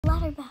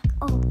way back.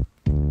 Oh,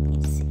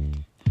 you saved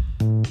it.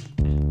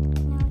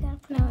 Now I gotta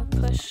put Now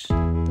push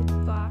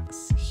the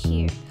box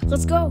here.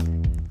 Let's go.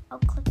 I'll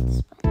click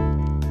this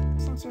button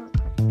since you're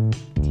recording.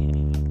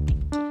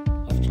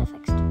 You have to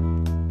fix it.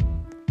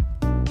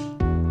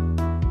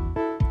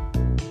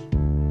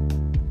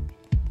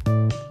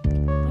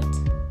 What?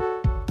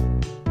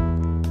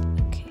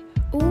 Okay.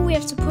 Ooh, we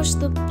have to push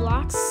the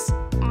blocks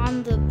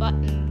on the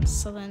button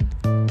so then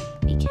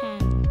we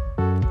can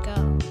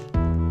go.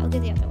 I'll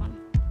get the other one.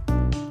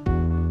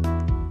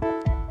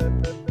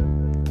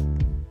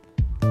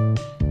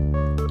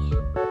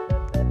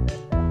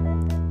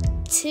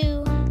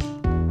 Two.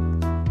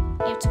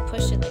 You have to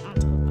push it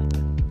onto the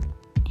button.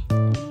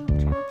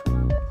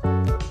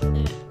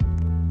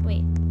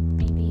 Wait,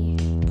 maybe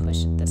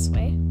push it this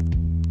way.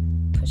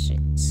 Push it.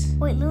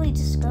 Wait, Lily,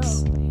 just go.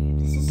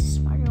 This is a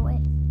smarter way.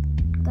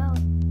 Go.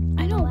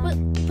 I know,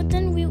 but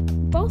then we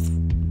both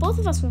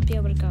of us won't be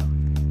able to go.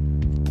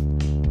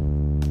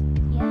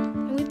 Yeah,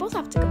 And we both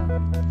have to go.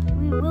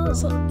 we will.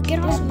 So get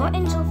off There's of it.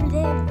 buttons over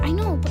there. I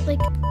know, but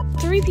like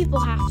 3 people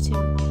have to. I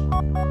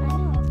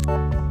know.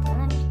 And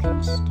then you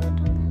can stand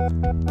on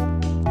that.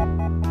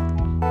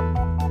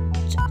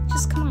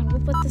 Just come on,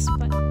 we'll put this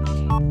button.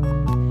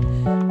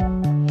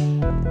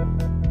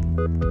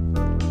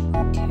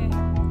 Okay.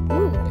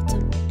 Ooh,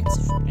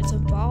 it's a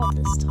ball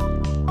this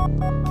time.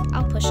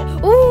 I'll push it.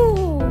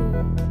 Ooh!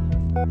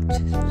 And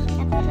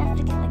we have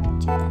to get like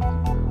 2,000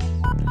 balls.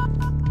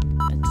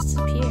 It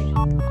disappeared.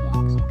 Yeah,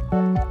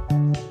 exactly.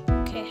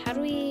 Okay, how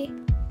do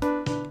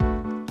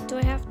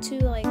I have to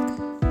like,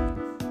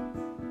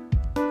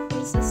 what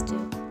does this do?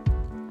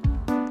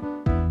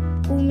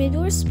 Ooh, maybe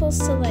we're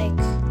supposed to like,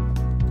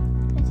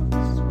 I think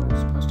this is where we're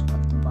supposed to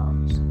put the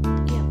balls.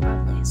 yeah,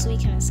 probably, so we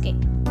can escape.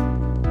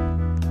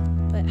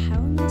 But how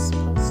am I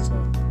supposed to,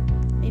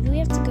 maybe we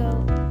have to go,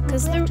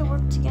 because We have to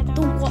work together.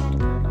 the and wa- try to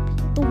put it up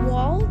here. the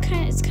wall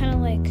is kind of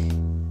like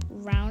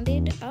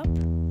rounded up,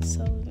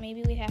 so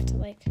maybe we have to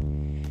like,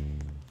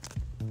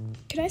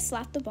 could I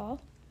slap the ball?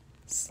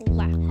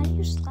 Slap. How do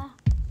you slap?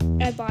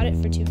 I bought it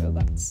for 2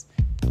 Robux.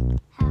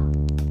 How?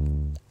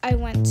 I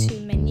went to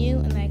menu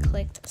and I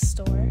clicked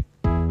store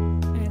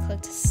and I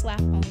clicked slap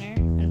owner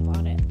and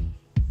bought it.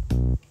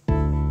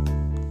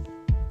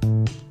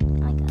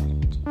 I got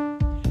it.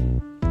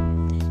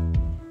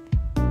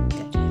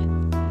 Good.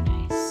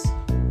 Nice.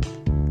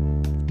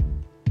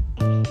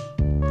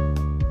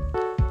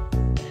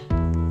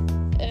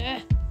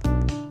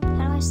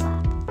 How do I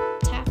slap?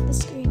 Tap the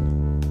screen.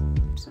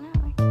 It's not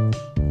working.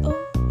 Oh,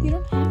 you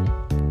don't have it.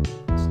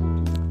 Yes, I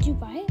do. Did you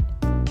buy it?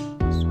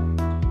 I swear.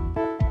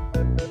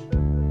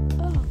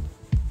 Oh,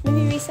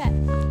 maybe reset.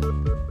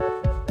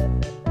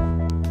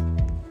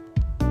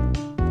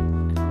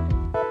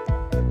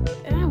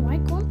 Why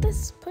can't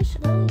this push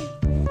it up?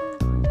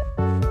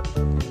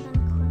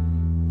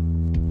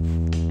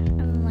 And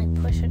then like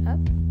push it up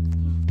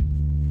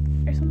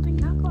or something?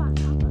 Now go on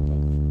top of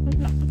it.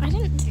 No, I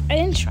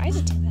didn't try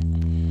to do that.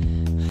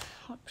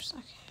 Oops,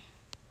 okay.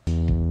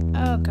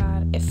 Oh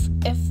god, if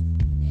oh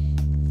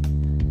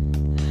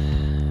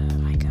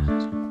my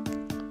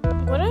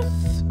god. What if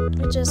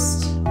we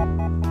just,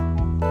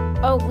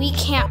 oh, we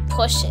can't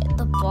push it.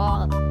 The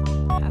ball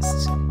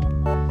has to.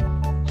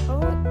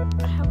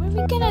 How are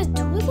we gonna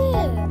do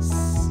this?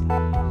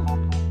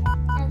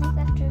 I think we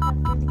have to have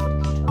really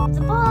good control of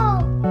the ball.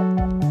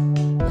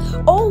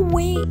 Oh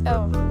wait,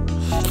 oh.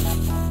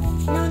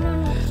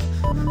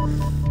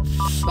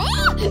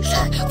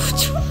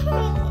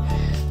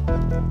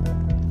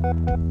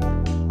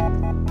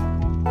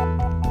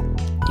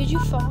 Did you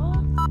fall?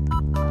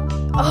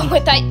 Oh, I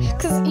thought,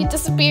 because you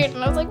disappeared,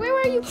 and I was like, where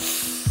were you?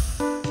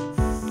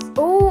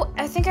 Oh,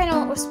 I think I know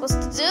what we're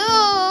supposed to do.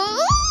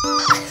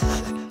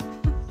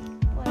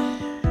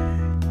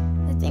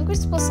 I think we're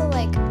supposed to,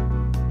 like,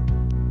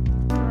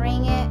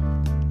 bring it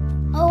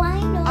Oh,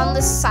 I know. on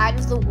the side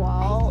of the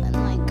wall, and,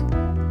 like,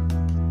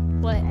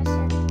 what? I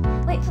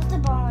said, wait, put the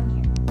ball in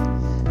here.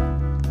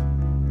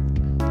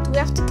 Do we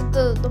have to get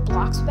the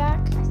blocks back?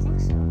 I think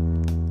so.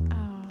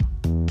 Oh.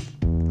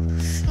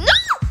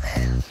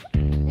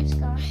 It's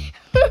gone.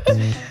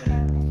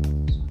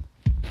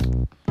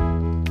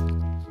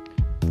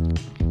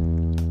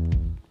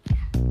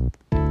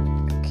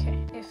 Okay,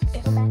 if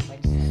Go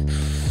backwards.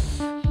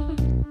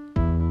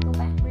 Go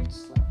backwards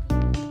slowly.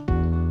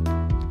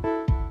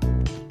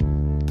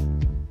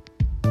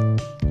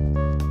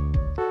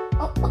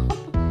 Oh.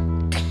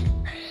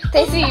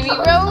 they see me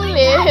rolling.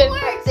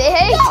 Say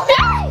hey.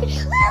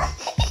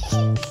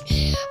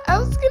 I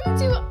was gonna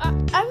do.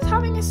 I was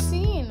having a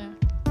scene.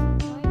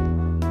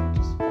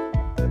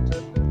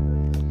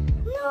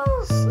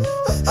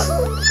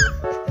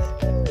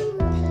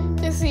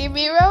 They see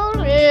me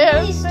rolling.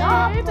 Please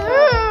stop.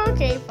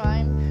 Okay,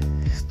 fine.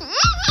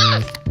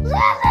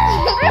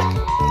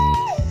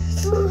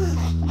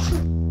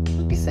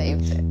 We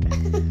saved it.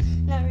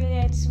 Not really,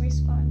 I just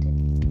responded.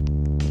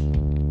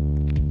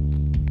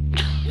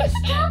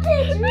 Stop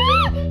it!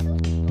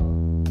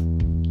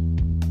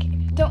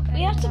 Don't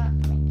we have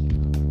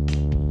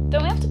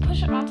to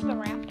push it onto the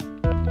ramp?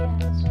 Yeah,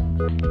 that's what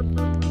Okay.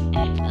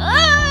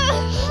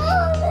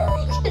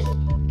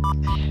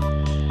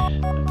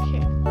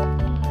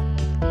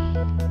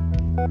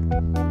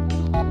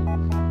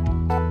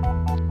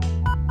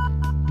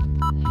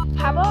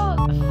 How about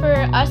for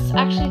us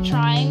actually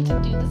trying to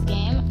do this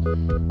game,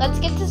 let's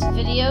get this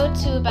video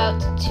to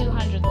about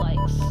 200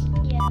 likes.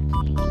 Yeah,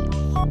 please.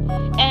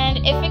 And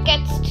if it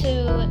gets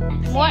to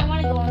more, I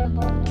want to go on the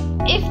boat.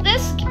 if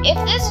this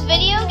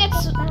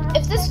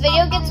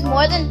video gets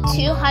more than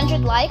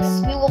 200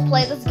 likes, we will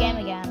play this game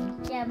again.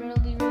 Yeah, but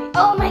it'll be really.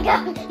 Oh my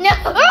god! No!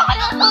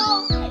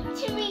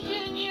 Timmy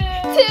Jr.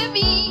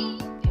 Timmy.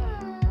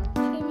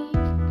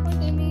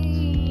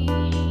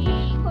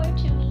 Poor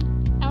Timmy.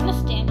 I want to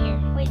stand here.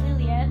 Wait,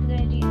 Lily, I have a good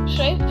idea.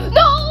 Should I?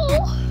 No!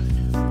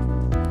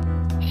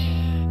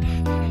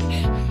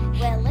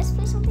 Well, let's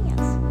play something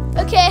else.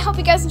 Okay, I hope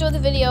you guys enjoyed the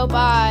video.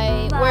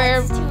 Bye. Bye.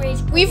 It's too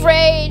rage. We've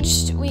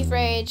raged. Yeah, we've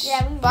raged.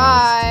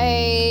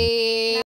 Bye.